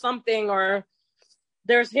know, or something, or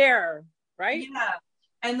there's hair, right? Yeah.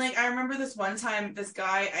 And like, I remember this one time, this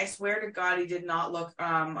guy, I swear to God, he did not look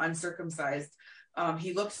uncircumcised.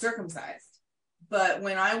 He looked circumcised. But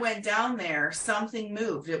when I went down there, something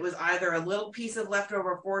moved. It was either a little piece of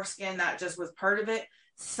leftover foreskin that just was part of it.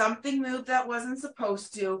 Something moved that wasn't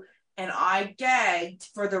supposed to. And I gagged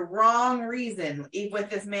for the wrong reason with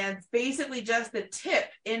this man's basically just the tip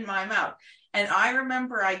in my mouth. And I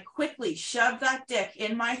remember I quickly shoved that dick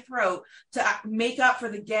in my throat to make up for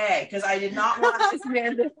the gag, because I did not want this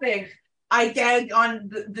man to think I gagged on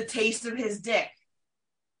the taste of his dick,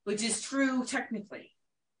 which is true technically.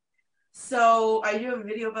 So I do have a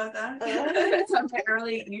video about that. It's on my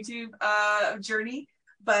early YouTube journey.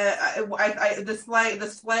 But the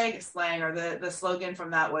slang or the slogan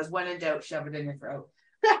from that was, when in doubt, shove it in your throat.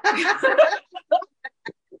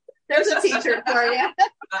 There's a t-shirt for you.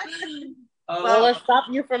 Well, it'll stop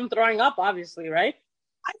you from throwing up, obviously, right?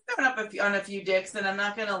 I've thrown up on a few dicks, and I'm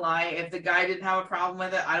not going to lie. If the guy didn't have a problem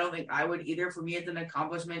with it, I don't think I would either. For me, it's an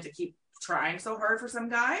accomplishment to keep trying so hard for some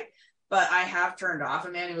guy. But I have turned off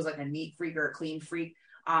a man who was like a neat freak or a clean freak,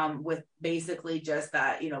 with basically just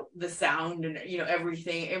that, you know, the sound and, you know,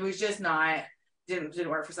 everything. It was just didn't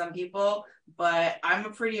work for some people. But I'm a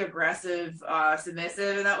pretty aggressive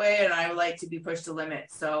submissive in that way, and I like to be pushed to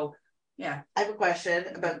limits. So, yeah. I have a question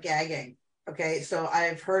about gagging. Okay, so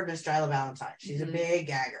I've heard Miss Jyla Valentine. She's a big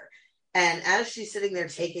gagger. And as she's sitting there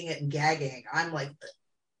taking it and gagging, I'm like,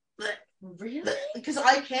 really? Because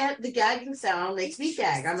I can't, the gagging sound makes me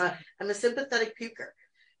gag. I'm a sympathetic puker.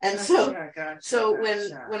 And so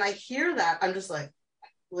when I hear that, I'm just like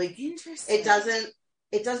interesting.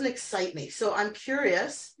 It doesn't excite me. So I'm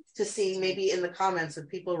curious to see, maybe in the comments if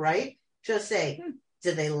people write, just say,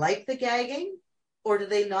 do they like the gagging or do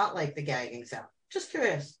they not like the gagging sound? Just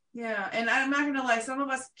curious. Yeah, and I'm not gonna lie, some of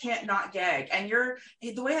us can't not gag. And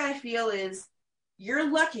the way I feel is,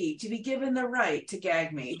 you're lucky to be given the right to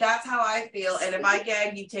gag me. That's how I feel. And if I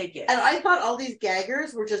gag, you take it. And I thought all these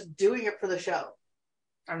gaggers were just doing it for the show.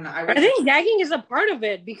 I think gagging is a part of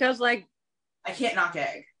it, because like, I can't not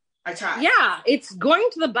gag. I try. Yeah, it's going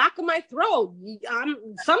to the back of my throat.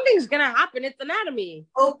 Something's gonna happen. It's anatomy.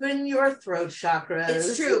 Open your throat chakras.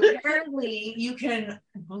 It's true. Apparently, you can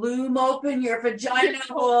bloom open your vagina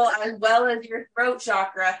hole as well as your throat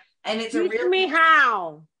chakra, and it's Teach me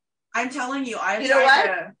how. I'm telling you, you know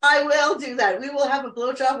what? I will do that. We will have a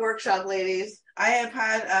blowjob workshop, ladies. I have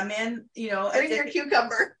had a man, you know, bring your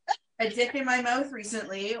cucumber. A dick in my mouth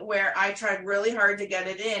recently where I tried really hard to get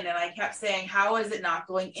it in, and I kept saying, how is it not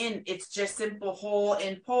going in? It's just simple hole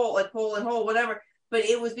in pole, like pole and hole, whatever. but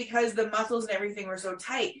it was because the muscles and everything were so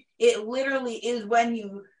tight. It literally is when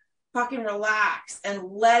you fucking relax and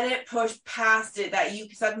let it push past it that you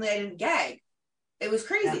suddenly I didn't gag. It was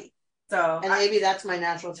crazy. So and maybe that's my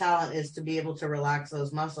natural talent, is to be able to relax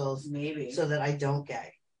those muscles, maybe, so that I don't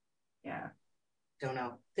gag. Yeah. Don't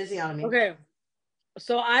know. Physiognomy. Okay.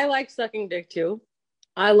 So I like sucking dick too.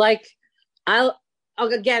 Again,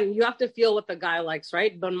 you have to feel what the guy likes,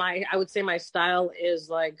 right? But I would say my style is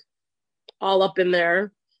like all up in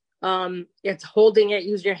there. It's holding it,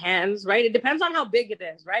 use your hands, right? It depends on how big it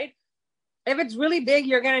is, right? If it's really big,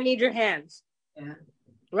 you're going to need your hands. Yeah.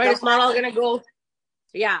 Right? It's not all going to go.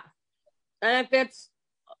 Yeah. And if it's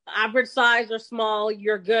average size or small,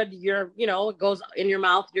 you're good. It goes in your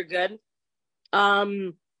mouth, you're good.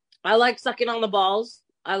 I like sucking on the balls.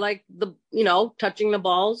 I like touching the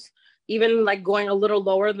balls, even like going a little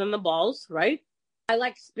lower than the balls, right? I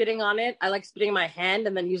like spitting on it. I like spitting my hand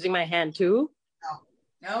and then using my hand too.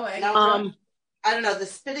 No, I don't know. The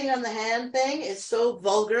spitting on the hand thing is so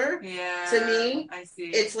vulgar to me. I see.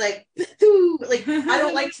 It's like, like I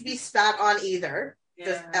don't like to be spat on either.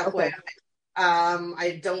 Just FYI. Okay.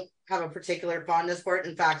 I don't have a particular fondness for it.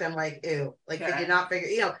 In fact, I'm like, ew. Like, could you not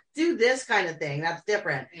figure, do this kind of thing? That's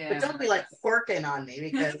different. Yeah. But don't be like horking on me,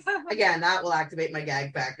 because again, that will activate my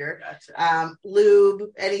gag factor. Gotcha.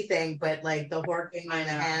 Lube, anything, but like the horking in the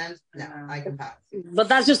hand, no, I can pass. But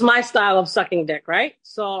that's just my style of sucking dick, right?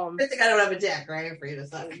 So I think I don't have a dick, right, for you to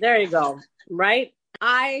suck. There you go. Right?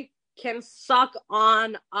 I can suck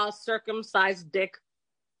on a circumcised dick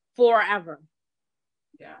forever.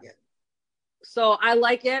 Yeah. So I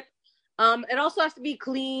like it. It also has to be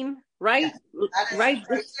clean, right? That is right.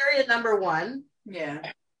 Criteria number one.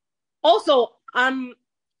 Yeah. Also, I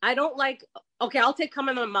don't like. Okay, I'll take cum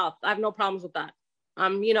in my mouth. I have no problems with that.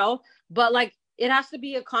 But like it has to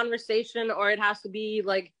be a conversation, or it has to be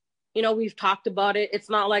like, we've talked about it.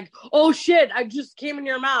 It's not like, oh shit, I just came in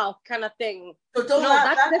your mouth kind of thing. So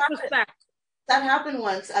that's disrespect. That happened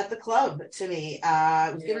once at the club to me.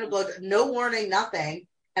 I was given a blow, no warning, nothing.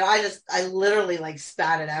 And I literally like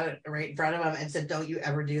spat it out right in front of him and said, don't you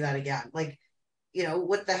ever do that again. Like,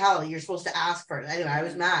 what the hell? You're supposed to ask for it. Anyway, I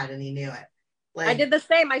was mad and he knew it. Like, I did the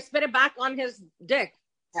same. I spit it back on his dick.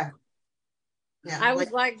 Yeah. I was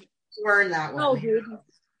like, learn that one. No, dude.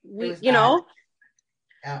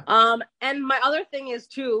 Yeah. And my other thing is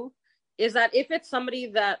too, is that if it's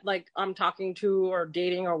somebody that like I'm talking to or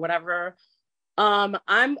dating or whatever,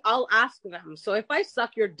 I'll ask them. So if I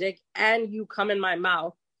suck your dick and you come in my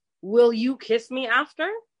mouth, will you kiss me after?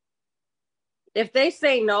 If they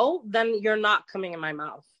say no, then you're not coming in my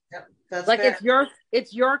mouth. Yep, that's like fair.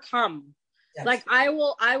 it's your cum. Yes. Like I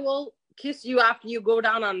will kiss you after you go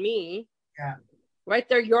down on me. Yeah. Right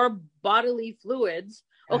there, your bodily fluids.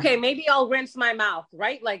 Yeah. Okay, maybe I'll rinse my mouth,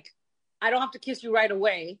 right? Like I don't have to kiss you right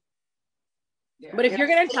away. Yeah. But if you're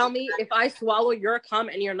gonna tell me if I swallow your cum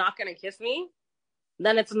and you're not gonna kiss me,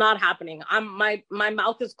 then it's not happening. My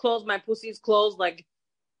mouth is closed, my pussy's closed, like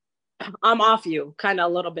I'm off you, kind of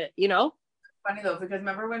a little bit, Funny though, because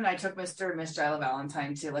remember when I took Mr. and Miss Jila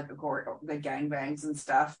Valentine to like the gangbangs and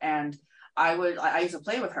stuff, and I used to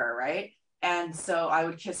play with her, right? And so I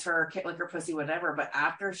would kiss her, lick her pussy, whatever. But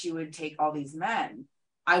after she would take all these men,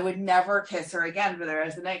 I would never kiss her again for the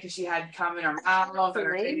rest of the night because she had cum in her mouth. I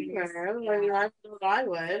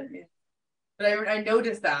would. But I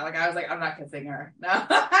noticed that. Like I was like, I'm not kissing her. No. But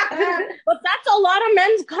that's a lot of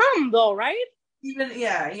men's cum, though, right? Even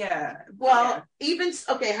yeah. Well,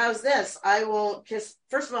 okay. How's this? I won't kiss.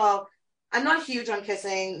 First of all, I'm not huge on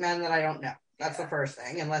kissing men that I don't know. That's the first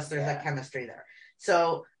thing, unless there's like chemistry there.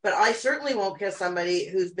 So, but I certainly won't kiss somebody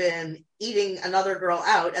who's been eating another girl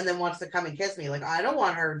out and then wants to come and kiss me. Like I don't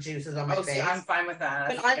want her juices on my face. See, I'm fine with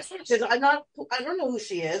that. But I'm not. I don't know who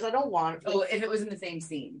she is. I don't want. Oh, if it was in the same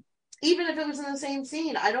scene. Even if it was in the same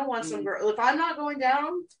scene, I don't want some girl. If I'm not going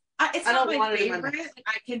down, it's not my favorite.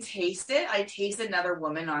 I can taste it. I taste another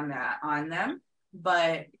woman on them,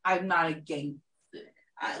 but I'm not against it.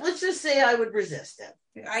 Let's just say I would resist it.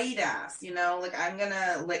 I eat ass, like I'm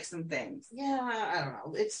gonna lick some things. Yeah, I don't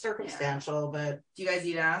know. It's circumstantial, but do you guys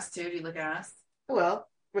eat ass too? Do you lick ass? Well,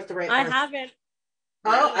 with the right. I haven't.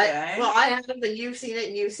 Oh, I haven't, but you've seen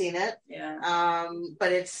it. Yeah.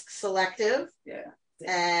 But it's selective. Yeah.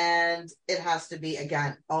 And it has to be,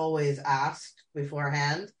 again, always asked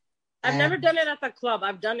beforehand. I've never done it at the club.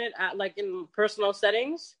 I've done it at like in personal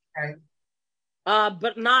settings. Okay.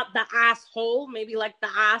 But not the asshole. Maybe like the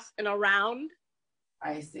ass and around.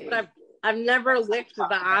 I see. But I've never licked the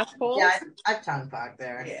asshole. Yeah, I've tongue fucked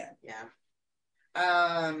there. Yeah.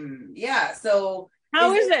 Yeah. So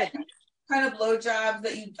how is it? Kind of blowjobs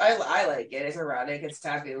that I like it. It's erotic. It's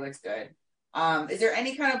tacky. It looks good. Is there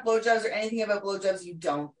any kind of blowjobs or anything about blowjobs you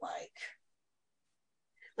don't like?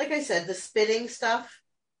 Like I said, the spitting stuff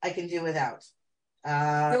I can do without.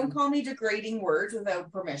 Don't call me degrading words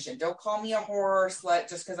without permission. Don't call me a whore or slut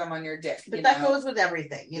just because I'm on your dick. But that goes with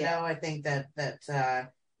everything. You know, I think that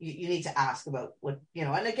you need to ask about what, you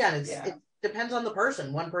know, and again, it depends on the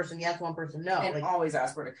person. One person yes, one person no. And always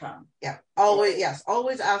ask where to come. Yeah, always, yes.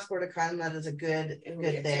 Always ask where to come. That is a good thing.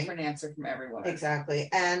 Different answer from everyone. Exactly.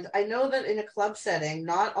 And I know that in a club setting,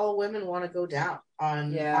 not all women want to go down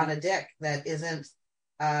on a dick that isn't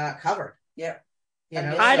covered. Yeah. You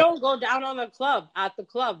know, I don't go down on at the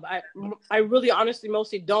club. I really honestly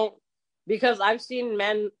mostly don't, because I've seen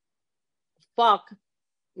men fuck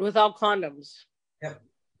without condoms. Yep.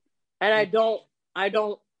 And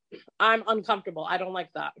I'm uncomfortable. I don't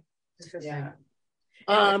like that. Yeah.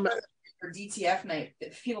 For DTF night,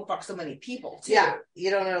 people fuck so many people too. Yeah, you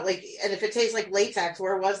don't know, like, and if it tastes like latex,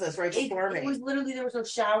 where was this right before me? It was literally, there was no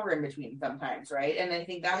shower in between sometimes, right? And I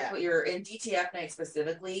think that's what you're in DTF night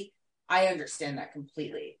specifically. I understand that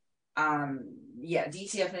completely.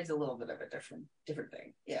 DTF night's a little bit of a different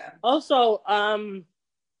thing. Yeah. Also,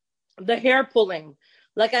 the hair pulling.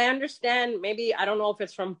 Like, I understand, maybe, I don't know if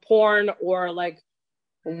it's from porn or like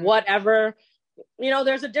whatever. You know,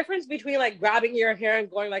 there's a difference between like grabbing your hair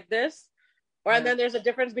and going like this, and then there's a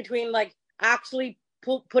difference between like actually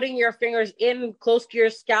putting your fingers in close to your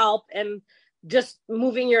scalp and just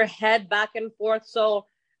moving your head back and forth. So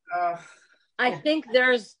I think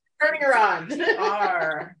there's turning around.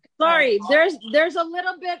 Sorry,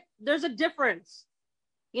 there's a difference,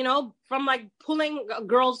 you know, from like pulling a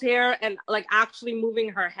girl's hair and like actually moving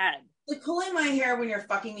her head. Like, pulling my hair when you're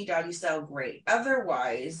fucking me doggy style, great.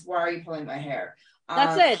 Otherwise, why are you pulling my hair?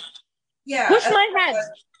 That's it. Yeah. Push my head.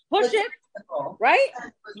 Push it. Right?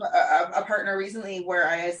 A partner recently where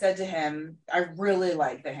I had said to him, I really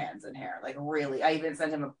like the hands and hair. Like, really. I even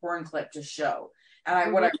sent him a porn clip to show.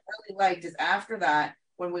 And what I really liked is after that,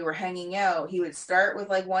 when we were hanging out, he would start with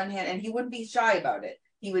like one hand, and he wouldn't be shy about it.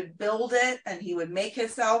 He would build it, and he would make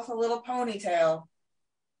himself a little ponytail.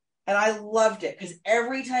 And I loved it, because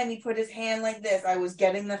every time he put his hand like this, I was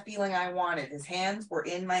getting the feeling I wanted. His hands were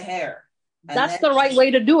in my hair. And that's the right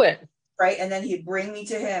way to do it. Right. And then he'd bring me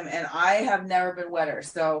to him, and I have never been wetter.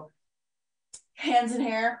 So hands and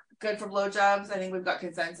hair, good for blowjobs. I think we've got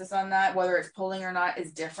consensus on that. Whether it's pulling or not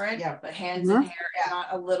is different. Yeah. But hands and hair, not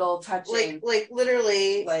a little touching. Like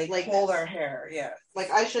literally, like hold our hair. Yeah.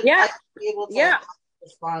 Like I should be able to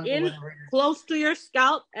respond in to close to your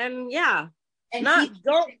scalp, and and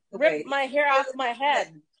don't rip my hair off my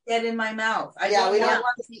head. Get in my mouth. We don't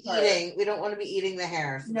want to be eating. We don't want to be eating the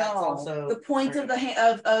hair. So that's also the point of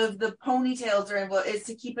the ponytails is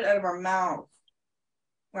to keep it out of our mouth,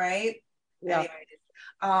 right? Yeah.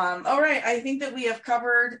 Anyways. All right. I think that we have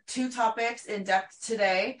covered 2 topics in depth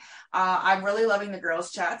today. I'm really loving the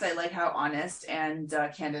girls' chats. I like how honest and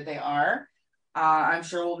candid they are. I'm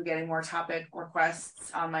sure we'll be getting more topic requests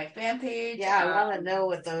on my fan page. Yeah, I want to know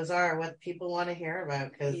what those are, what people want to hear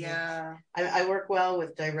about, because I work well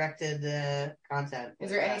with directed content. Is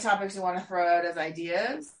there any topics you want to throw out as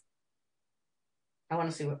ideas? I want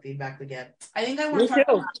to see what feedback we get. I think I want to talk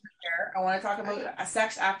about aftercare. I want to talk about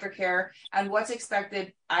sex aftercare and what's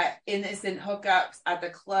expected innocent hookups at the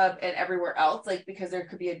club and everywhere else, like, because there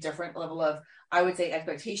could be a different level of, I would say,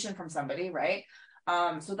 expectation from somebody, right?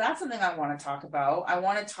 So that's something I want to talk about. I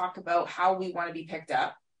want to talk about how we want to be picked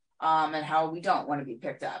up, and how we don't want to be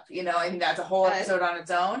picked up. You know, I think that's a whole episode on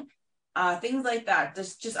its own. Things like that.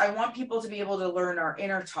 Just I want people to be able to learn our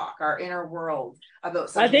inner talk, our inner world about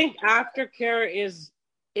something. I think aftercare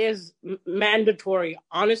is mandatory.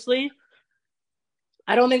 Honestly,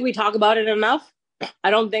 I don't think we talk about it enough.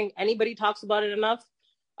 I don't think anybody talks about it enough.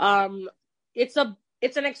 It's an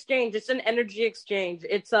exchange. It's an energy exchange.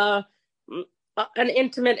 It's an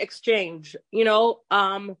intimate exchange, you know.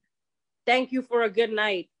 Thank you for a good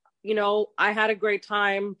night. You know, I had a great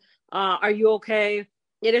time. Are you okay?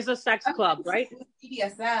 It is a sex club, right? With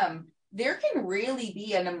BDSM, there can really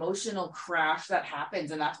be an emotional crash that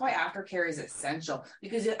happens, and that's why aftercare is essential,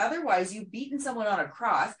 because otherwise you've beaten someone on a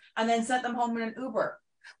cross and then sent them home in an Uber.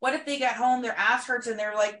 What if they get home, their ass hurts, and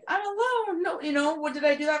they're like, I'm alone. No, you know, what, did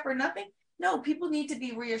I do that for nothing? No, people need to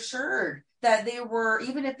be reassured that they were,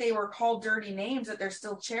 even if they were called dirty names, that they're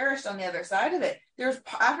still cherished on the other side of it. There's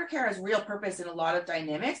aftercare has real purpose in a lot of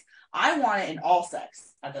dynamics. I want it in all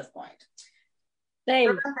sex at this point. Same.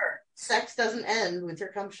 Remember, sex doesn't end with your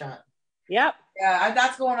cum shot. Yep. Yeah,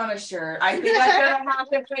 that's going on a shirt. I think I'm gonna have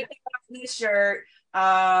to put it on this shirt.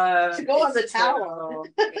 To go on the towel.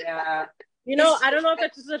 Yeah. You know, I don't know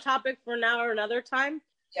if this is a topic for now or another time.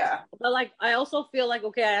 Yeah. But like, I also feel like,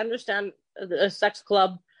 okay, I understand a sex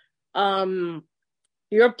club,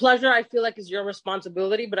 your pleasure, I feel like, is your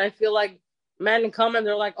responsibility. But I feel like men come and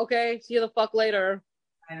they're like, okay, see you the fuck later.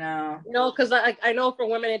 I know. You know, because I know for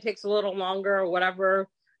women it takes a little longer or whatever.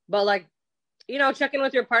 But like, you know, check in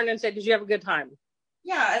with your partner and say, did you have a good time?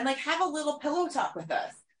 Yeah, and like have a little pillow talk with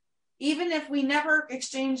us. Even if we never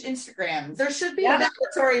exchange Instagrams. There should be a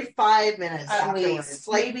mandatory 5 minutes at least.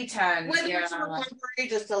 Like, maybe 10. Whether it's recovery,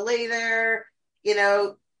 just to lay there, you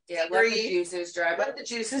know. Yeah, let the juices dry. Let the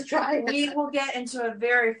juices dry. We will get into a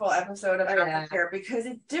very full episode of aftercare because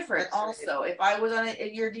it's different. That's also, if I was on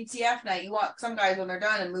your DTF night, you want some guys when they're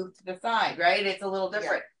done and move to the side, right? It's a little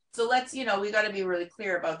different. So let's, we got to be really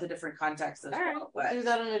clear about the different contexts as well. But do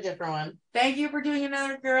that on a different one. Thank you for doing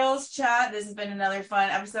another girls chat. This has been another fun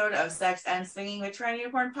episode of Sex and Swinging with Trying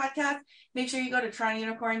Unicorn podcast. Make sure you go to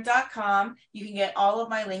tryingunicorn.com. You can get all of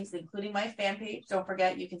my links, including my fan page. Don't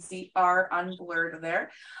forget, you can see R unblurred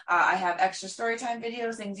there. I have extra story time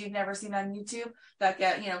videos, things you've never seen on YouTube that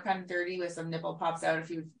get, kind of dirty with some nipple pops out a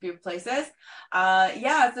few places.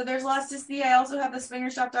 So there's lots to see. I also have the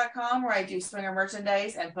swingershop.com where I do swinger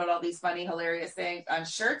merchandise and put all these funny, hilarious things on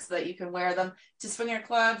shirts so that you can wear them to swinger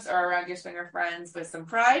clubs or around your swinger friends with some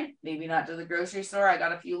pride. Maybe not to the grocery store. I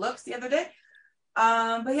got a few looks the other day.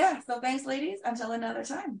 So thanks, ladies. Until another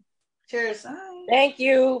time. Cheers. Bye. Thank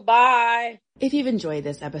you. Bye. If you've enjoyed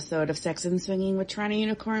this episode of Sex and Swinging with Trying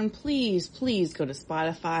Unicorn, please go to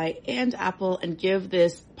Spotify and Apple and give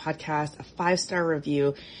this podcast a 5-star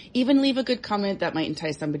review. Even leave a good comment that might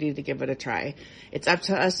entice somebody to give it a try. It's up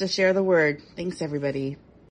to us to share the word. Thanks, everybody.